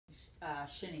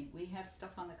Shinny, we have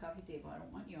stuff on the coffee table. I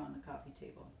don't want you on the coffee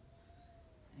table.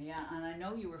 Yeah, and I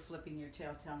know you were flipping your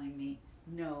tail telling me,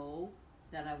 no,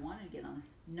 that I want to get on.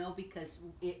 No, because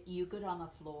you could on the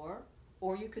floor,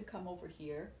 or you could come over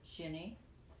here, Shinny.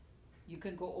 You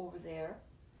can go over there.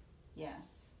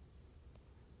 Yes.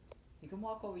 You can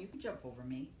walk over. You can jump over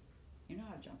me. You know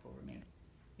how to jump over me.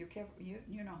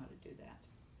 You know how to do that.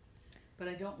 But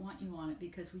I don't want you on it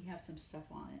because we have some stuff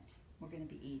on it. We're going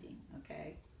to be eating,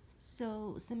 okay?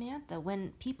 So, Samantha,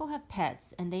 when people have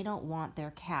pets and they don't want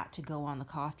their cat to go on the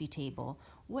coffee table,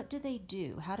 what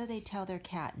do? How do they tell their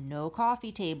cat, no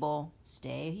coffee table,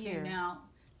 stay here? Okay, now,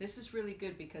 this is really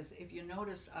good because if you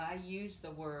notice, I use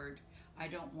the word, I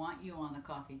don't want you on the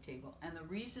coffee table. And the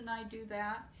reason I do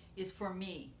that is for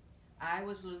me. I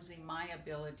was losing my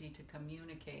ability to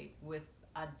communicate with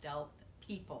adult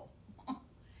people.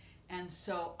 And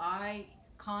so I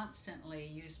constantly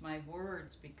used my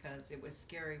words because it was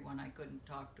scary when I couldn't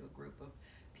talk to a group of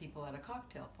people at a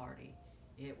cocktail party.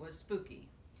 It was spooky.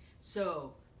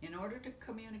 So in order to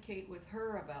communicate with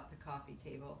her about the coffee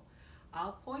table,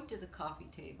 I'll point to the coffee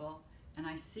table and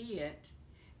I see it,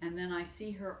 and then I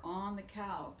see her on the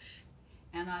couch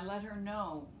and I let her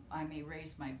know. I may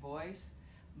raise my voice,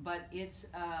 but it's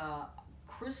a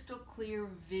crystal clear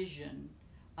vision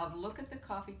of look at the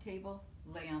coffee table,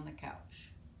 lay on the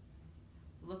couch.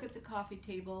 Look at the coffee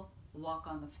table, walk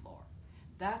on the floor.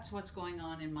 That's what's going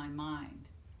on in my mind.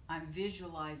 I'm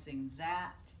visualizing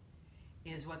that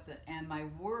is what and my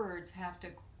words have to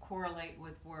correlate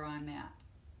with where I'm at.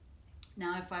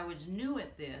 Now, if I was new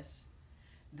at this,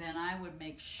 then I would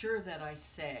make sure that I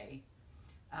say,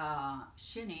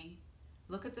 Shinny,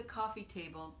 look at the coffee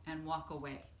table and walk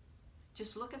away.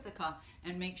 Just look at the coffee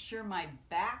and make sure my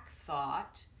back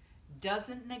thought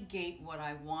doesn't negate what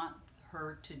I want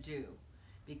her to do.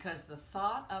 Because the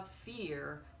thought of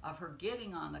fear of her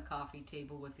getting on the coffee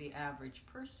table with the average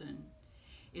person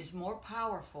is more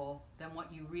powerful than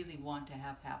what you really want to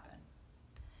have happen.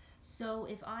 So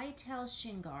if I tell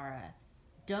Shingara,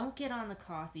 don't get on the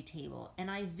coffee table,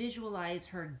 and I visualize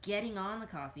her getting on the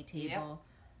coffee table,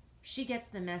 she gets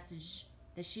the message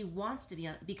that she wants to be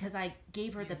on, because I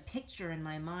gave her the picture in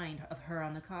my mind of her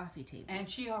on the coffee table. And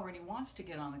she already wants to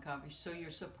get on the coffee, so you're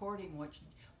supporting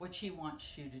what she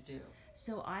wants you to do.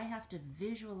 So I have to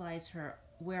visualize her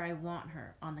where I want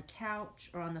her, on the couch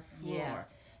or on the floor.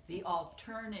 Yes. The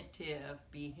alternative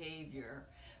behavior,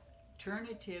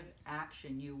 alternative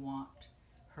action you want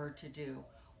her to do.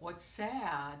 What's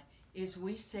sad is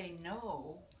we say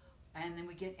no, and then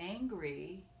we get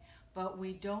angry, but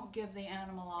we don't give the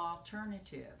animal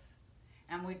alternative.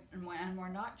 And we're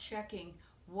not checking,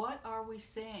 what are we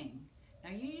saying?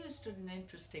 Now, you used an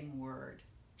interesting word,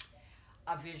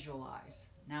 visualize.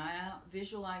 Now,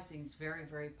 visualizing is very,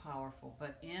 very powerful,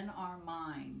 but in our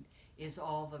mind is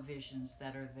all the visions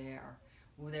that are there.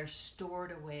 They're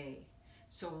stored away.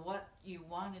 So what you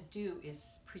want to do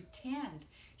is pretend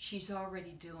she's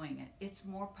already doing it. It's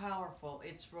more powerful.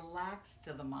 It's relaxed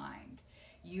to the mind.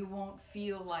 You won't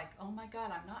feel like, oh my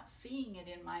God, I'm not seeing it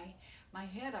in my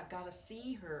head. I've got to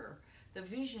see her, the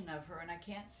vision of her, and I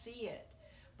can't see it.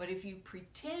 But if you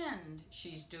pretend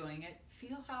she's doing it,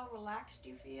 feel how relaxed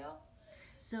you feel?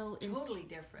 So it's totally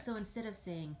different. So instead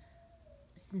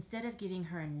of giving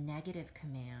her a negative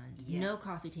command, no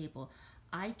coffee table,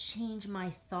 I change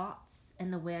my thoughts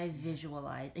and the way I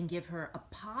visualize and give her a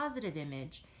positive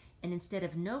image. And instead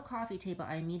of no coffee table,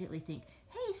 I immediately think,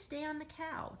 hey, stay on the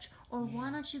couch. Or why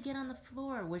don't you get on the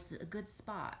floor, which is a good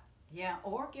spot. Yeah,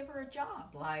 or give her a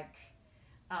job. Like,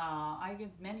 I give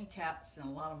many cats, and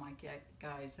a lot of my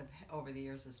guys have, over the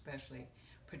years especially,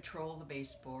 patrol the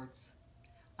baseboards.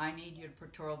 I need you to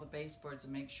patrol the baseboards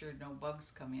and make sure no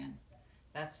bugs come in.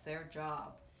 That's their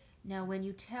job. Now, when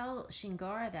you tell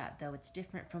Shingara that, though, it's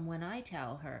different from when I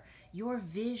tell her. You're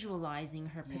visualizing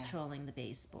her patrolling the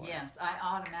baseboards. Yes, I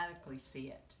automatically see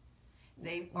it.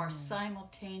 They are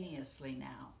simultaneously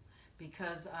now,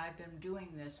 because I've been doing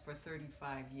this for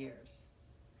 35 years.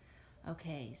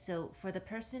 Okay, so for the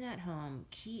person at home,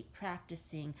 keep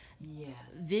practicing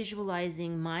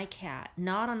visualizing my cat,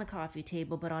 not on the coffee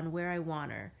table, but on where I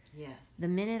want her. Yes. The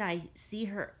minute I see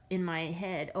her in my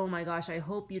head, oh my gosh, I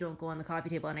hope you don't go on the coffee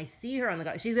table, and I see her on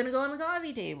the she's going to go on the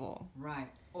coffee table. Right.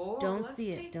 Or don't let's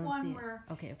see take it. Don't one see where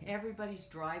it. Okay. everybody's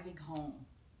driving home.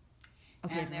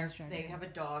 Okay, and they have a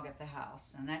dog at the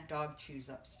house, and that dog chews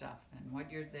up stuff. And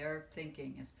what you're there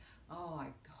thinking is, oh, I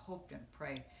hoped and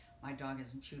pray my dog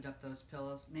hasn't chewed up those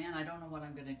pillows. Man, I don't know what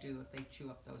I'm going to do if they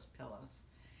chew up those pillows.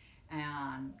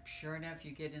 And sure enough, you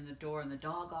get in the door, and the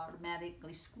dog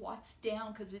automatically squats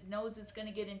down because it knows it's going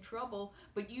to get in trouble,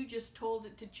 but you just told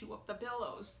it to chew up the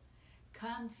pillows.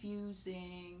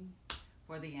 confusing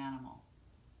for the animal.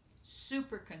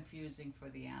 Super confusing for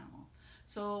the animal.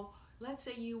 So let's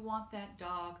say you want that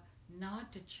dog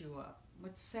not to chew up.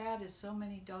 What's sad is so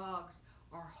many dogs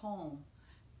are home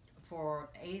for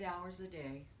 8 hours a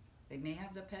day. They may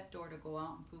have the pet door to go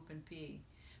out and poop and pee,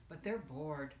 but they're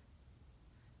bored.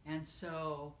 And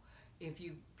so if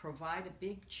you provide a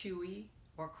big chewy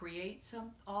or create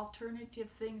some alternative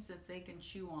things that they can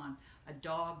chew on, a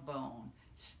dog bone,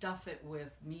 stuff it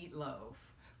with meatloaf,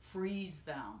 freeze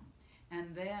them,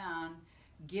 and then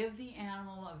give the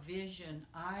animal a vision.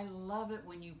 I love it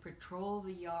when you patrol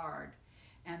the yard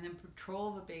and then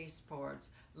patrol the baseboards,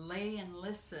 lay and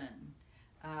listen.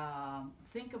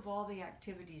 Think of all the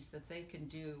activities that they can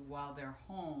do while they're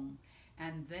home,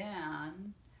 and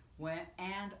then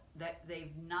that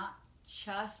they've not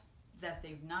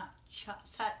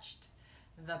touched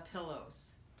the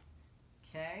pillows.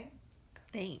 Okay?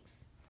 Thanks.